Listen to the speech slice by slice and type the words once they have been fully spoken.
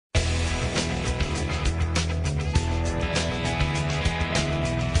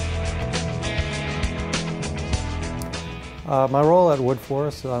My role at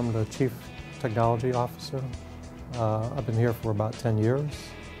Woodforest, I'm the Chief Technology Officer. I've been here for about 10 years,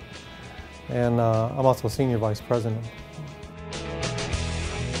 and I'm also Senior Vice President.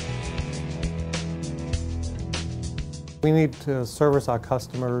 We need to service our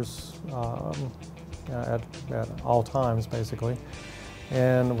customers at all times, basically,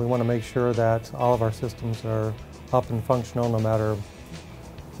 and we want to make sure that all of our systems are up and functional no matter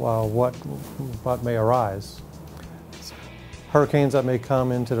what may arise. Hurricanes that may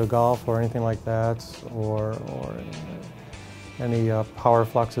come into the Gulf or anything like that, or any power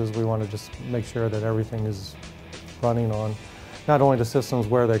fluxes, we want to just make sure that everything is running on not only the systems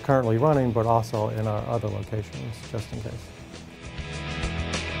where they're currently running, but also in our other locations, just in case.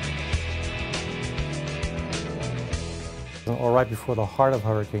 Or right before the heart of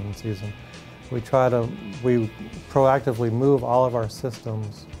hurricane season, we proactively move all of our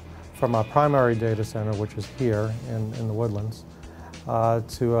systems from our primary data center, which is here in the Woodlands,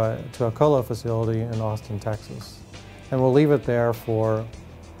 to a colo facility in Austin, Texas. And we'll leave it there for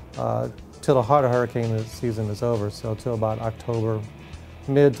till the heart of hurricane season is over, so till about October,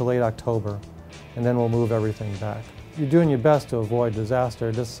 mid to late October, and then we'll move everything back. You're doing your best to avoid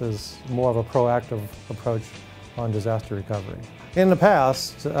disaster. This is more of a proactive approach on disaster recovery. In the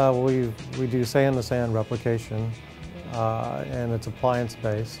past, we do sand-to-sand replication, and it's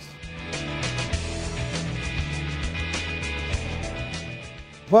appliance-based.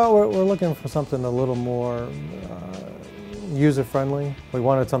 Well, we're looking for something a little more user-friendly. We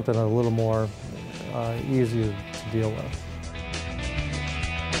wanted something a little more easy to deal with.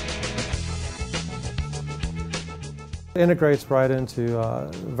 It integrates right into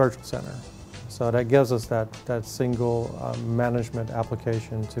Virtual Center. So that gives us that single management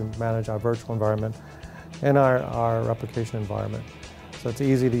application to manage our virtual environment and our replication environment. So it's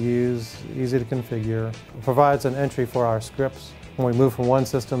easy to use, easy to configure. It provides an entry for our scripts. When we move from one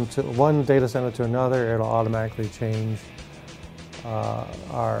system to one data center to another, it'll automatically change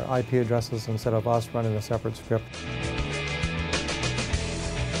our IP addresses instead of us running a separate script.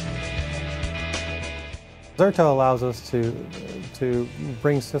 Zerto allows us to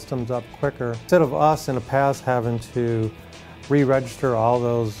bring systems up quicker. Instead of us in the past having to re-register all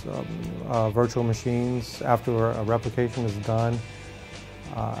those virtual machines after a replication is done,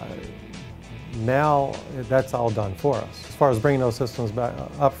 now that's all done for us. As far as bringing those systems back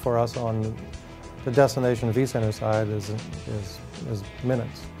up for us on the destination vCenter side is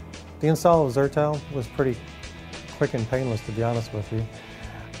minutes. The install of Zerto was pretty quick and painless, to be honest with you.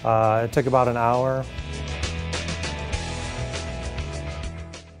 It took about an hour.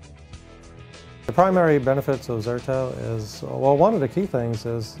 The primary benefits of Zerto is, well, one of the key things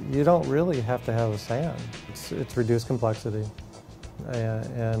is you don't really have to have a SAN. It's reduced complexity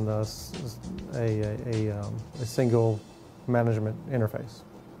and a single management interface.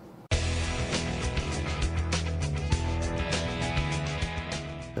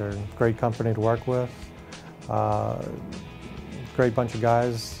 They're a great company to work with. Great bunch of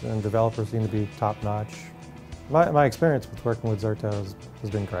guys, and developers seem to be top-notch. My experience with working with Zerto has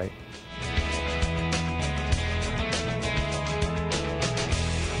been great.